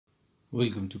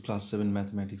Welcome to class 7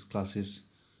 mathematics classes.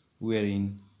 We are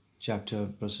in chapter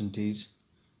percentage.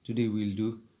 Today we'll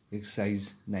do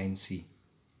exercise 9C.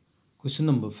 Question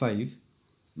number 5.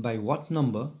 By what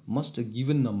number must a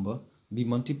given number be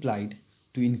multiplied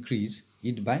to increase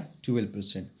it by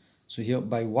 12%? So here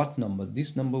by what number?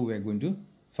 This number we are going to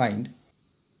find.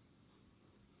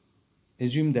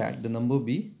 Assume that the number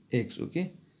be x,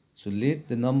 okay? So let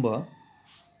the number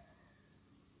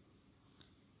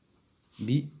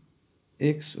be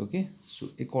x, okay? So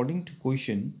according to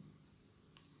question,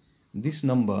 this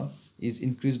number is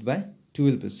increased by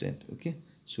 12%, okay?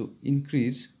 So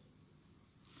increase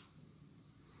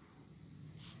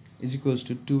is equals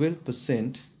to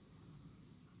 12%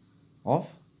 of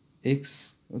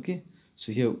x, okay?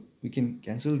 So here we can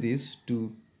cancel this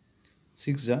to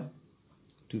 6 ja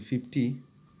to 50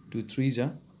 to 3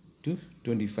 ja to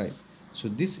 25. So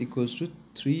this equals to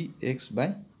 3x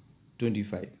by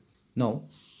 25. Now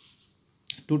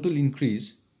total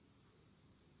increased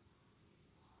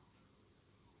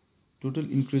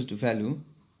value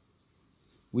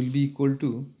will be equal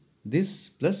to this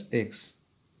plus x,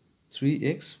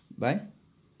 3x by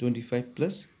 25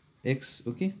 plus x,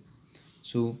 okay?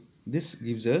 So this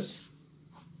gives us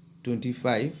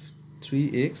 25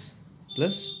 3x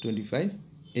plus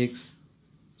 25x.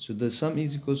 So the sum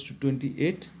is equals to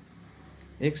 28x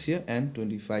here and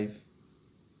 25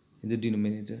 in the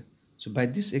denominator. So by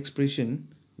this expression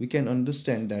we can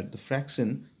understand that the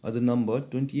fraction or the number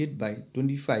 28 by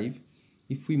 25,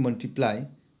 if we multiply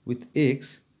with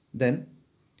x, then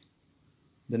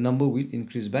the number will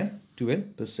increase by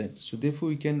 12%. So therefore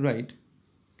we can write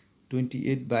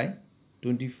 28 by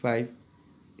 25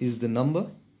 is the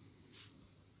number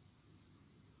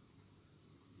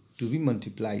to be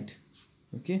multiplied,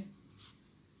 okay?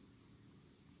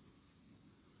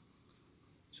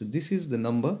 So this is the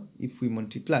number if we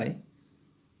multiply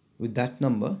with that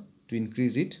number to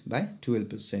increase it by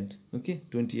 12%, okay?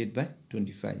 28 by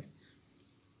 25.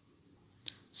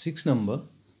 Sixth number,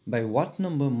 by what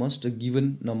number must a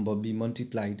given number be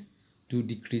multiplied to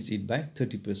decrease it by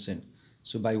 30%?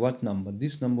 So by what number?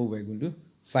 This number we are going to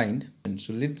find. And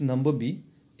so let the number be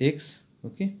x,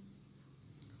 okay?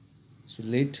 So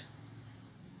let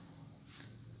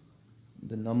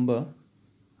the number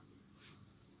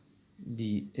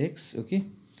be x, okay?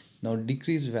 Now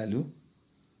decrease value,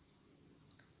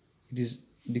 it is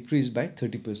decreased by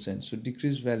 30%. So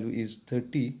decrease value is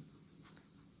 30%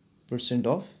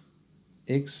 of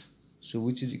x, so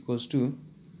which is equals to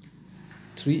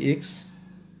 3x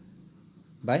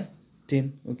by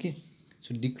 10, okay?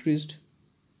 So decreased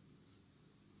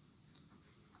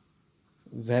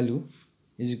value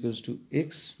is equals to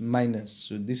x minus,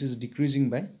 so this is decreasing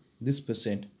by this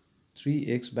percent,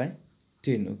 3x by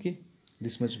 10, okay?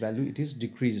 This much value it is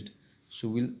decreased. So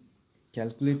we'll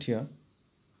calculate here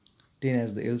 10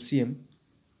 as the LCM.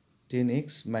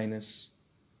 10x minus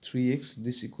 3x,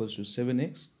 this equals to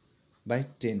 7x by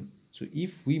 10. So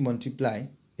if we multiply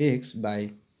x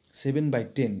by 7 by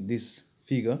 10, this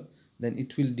figure, then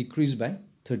it will decrease by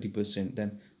 30%.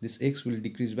 Then this x will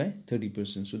decrease by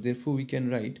 30%. So therefore we can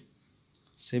write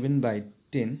 7 by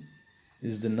 10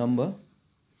 is the number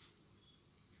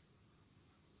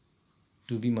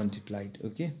to be multiplied,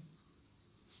 okay?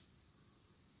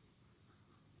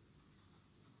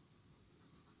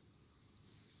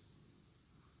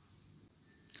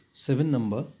 Seventh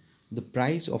number, the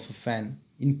price of a fan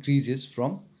increases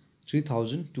from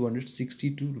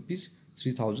 3,260 to rupees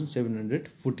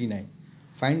 3,749.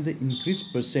 Find the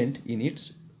increased percent in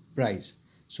its price.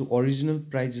 So original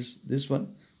price is this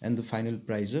one and the final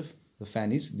price of the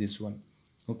fan is this one,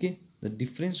 okay? The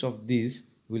difference of these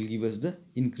will give us the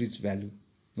increased value,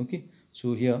 okay?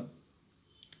 So here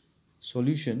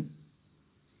solution,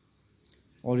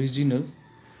 original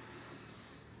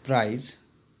price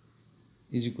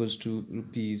is equals to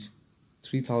rupees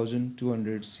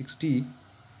 3,260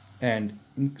 and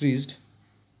increased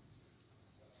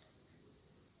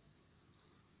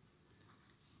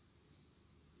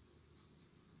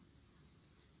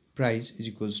price is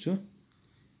equals to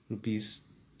rupees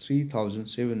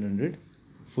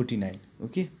 3,749,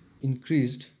 okay?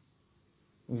 Increased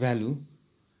value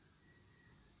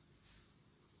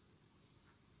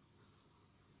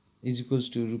is equals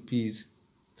to rupees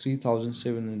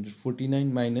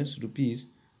 3,749 minus rupees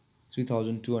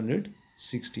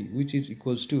 3,260, which is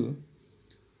equals to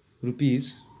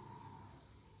rupees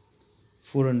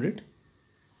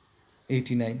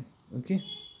 489, okay?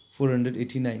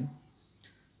 489.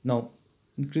 Now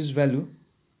increased value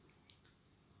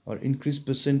or increased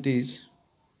percentage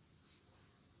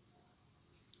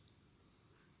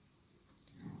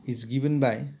is given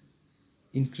by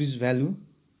increased value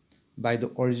by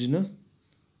the original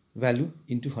value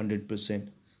into 100%.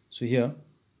 So here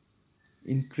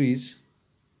increase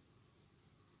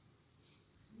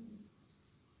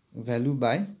value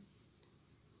by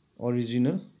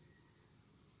original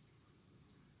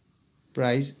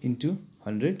price into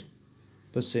 100%.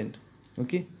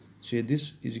 Okay, so here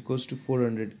this is equals to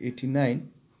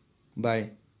 489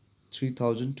 by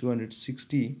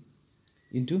 3260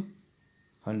 into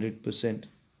 100%.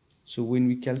 So when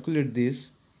we calculate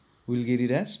this, we'll get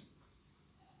it as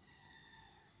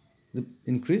the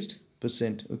increased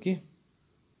percent. Okay,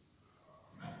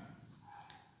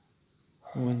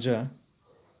 1 ja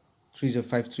 3 ja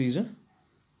 5 3 ja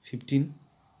 15%.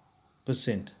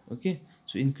 Okay,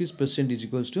 so increased percent is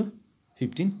equals to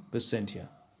 15% here.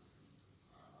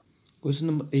 Question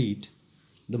number 8.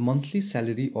 The monthly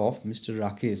salary of Mr.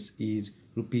 Rakesh is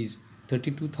rupees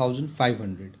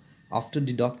 32,500. After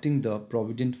deducting the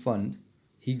provident fund,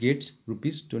 he gets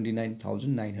rupees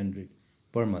 29,900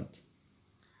 per month.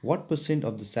 What percent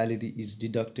of the salary is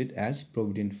deducted as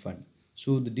provident fund?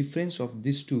 So the difference of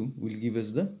these two will give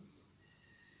us the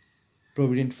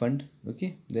provident fund.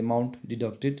 Okay, the amount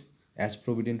deducted as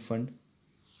provident fund.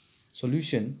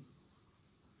 Solution: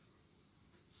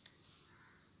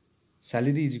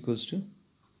 salary is equals to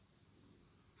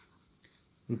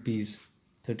rupees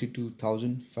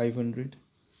 32,500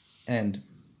 and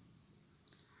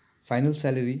final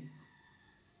salary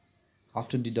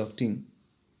after deducting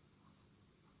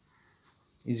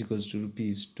is equals to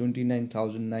rupees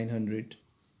 29,900.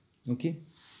 Okay,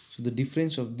 so the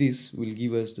difference of this will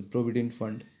give us the provident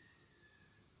fund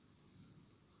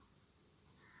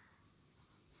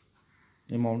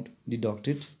amount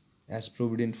deducted as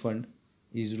provident fund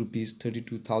is rupees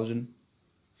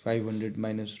 32,500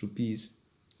 minus rupees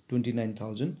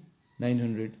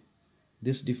 29,900.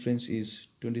 This difference is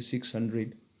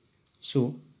 2,600.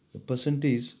 So the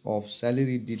percentage of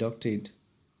salary deducted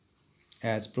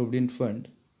as provident fund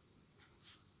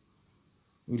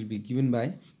will be given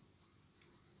by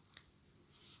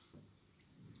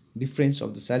difference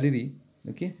of the salary.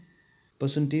 Okay,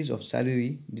 percentage of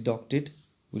salary deducted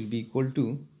will be equal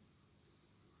to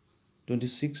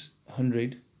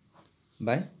 2,600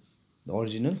 by the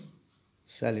original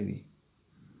salary.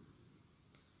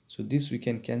 So this we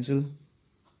can cancel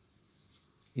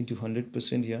into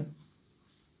 100% here.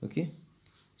 Okay,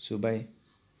 so by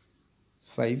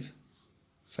 5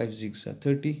 6 are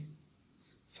 30,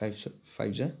 5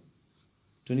 are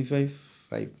 25,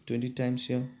 5 20 times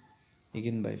here,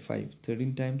 again by 5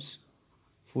 13 times,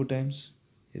 4 times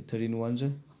here, 13 ones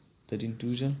are 13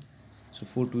 twos are, so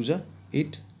 4 twos are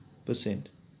 8%.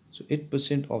 So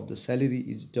 8% of the salary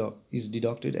is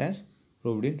deducted as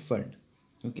provident fund.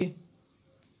 Okay,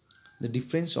 the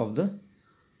difference of the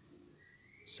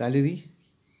salary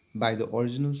by the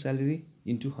original salary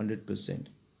into 100%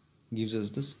 gives us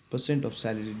this percent of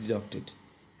salary deducted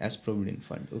as provident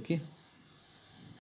fund. Okay.